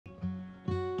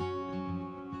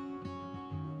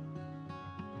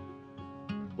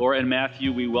Laura and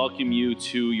Matthew, we welcome you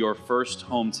to your first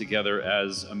home together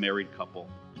as a married couple.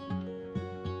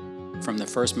 From the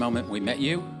first moment we met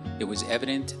you, it was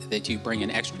evident that you bring an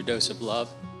extra dose of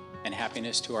love and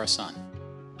happiness to our son.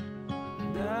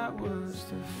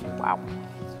 Wow.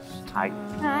 Hi.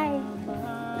 Hi.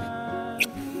 I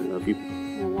love you.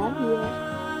 I love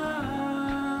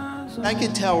you. I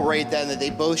could tell right then that they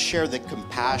both share the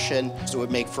compassion, so it would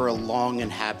make for a long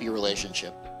and happy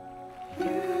relationship.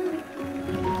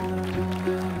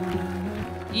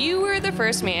 You were the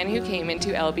first man who came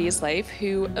into LB's life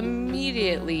who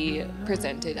immediately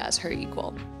presented as her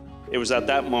equal. It was at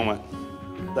that moment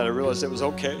that I realized it was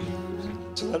okay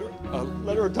to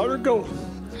let her daughter go,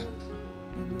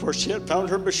 for she had found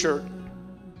her bashert.